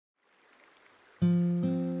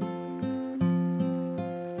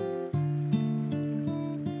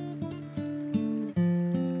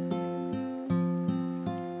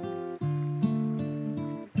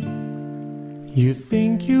You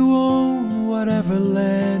think you own whatever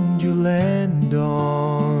land you land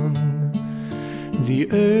on. The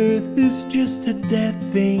earth is just a dead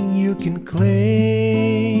thing you can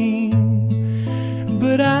claim.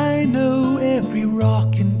 But I know every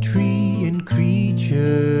rock and tree and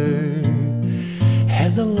creature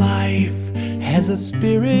has a life, has a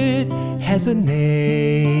spirit, has a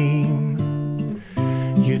name.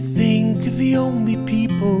 You think the only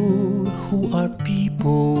people who are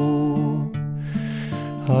people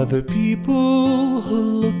are the people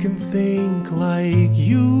who look and think like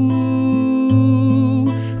you.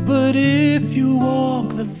 But if you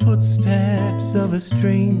walk the footsteps of a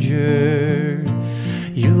stranger,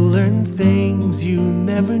 you'll learn things you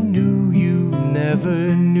never knew you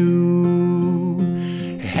never knew.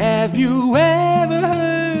 Have you ever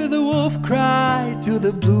heard the wolf cry to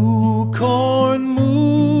the blue corn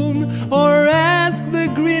moon? Or ask the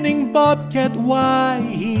grinning bobcat why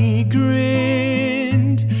he grinned?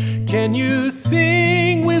 Can you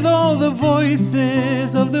sing with all the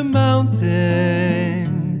voices of the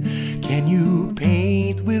mountain? Can you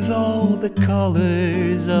paint with all the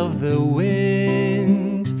colors of the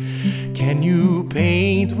wind? Can you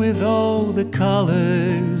paint with all the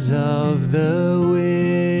colors of the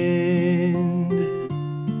wind?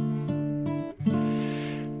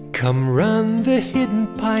 Come run the hidden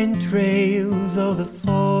pine trails of the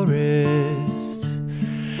forest.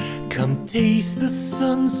 Come taste the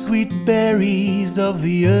sun-sweet berries of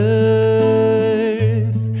the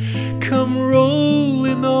earth. Come roll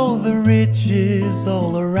in all the riches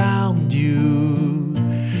all around you,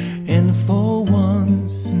 and for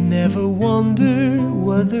once never wonder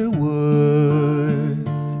what they're worth.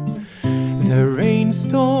 The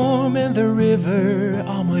rainstorm and the river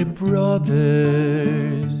are my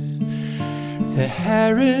brothers. The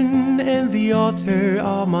heron and the otter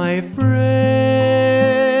are my friends,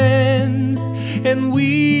 and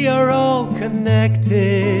we are all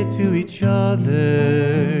connected to each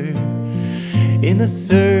other in a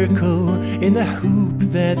circle, in a hoop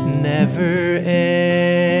that never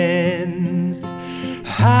ends.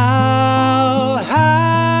 How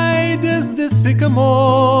high does the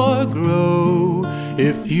sycamore grow?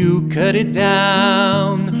 If you cut it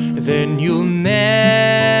down, then you'll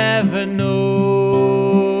never know.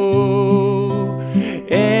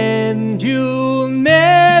 And you'll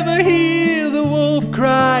never hear the wolf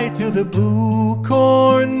cry to the blue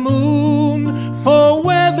corn moon, for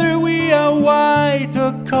whether we are white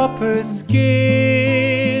or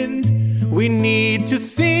copper-skinned, we need to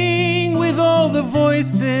sing with all the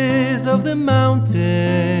voices of the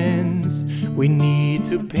mountains. We need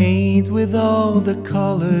to paint with all the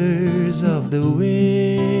colors of the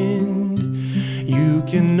wind. You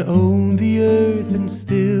can own the earth and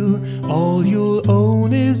still all you'll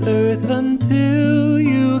own is earth until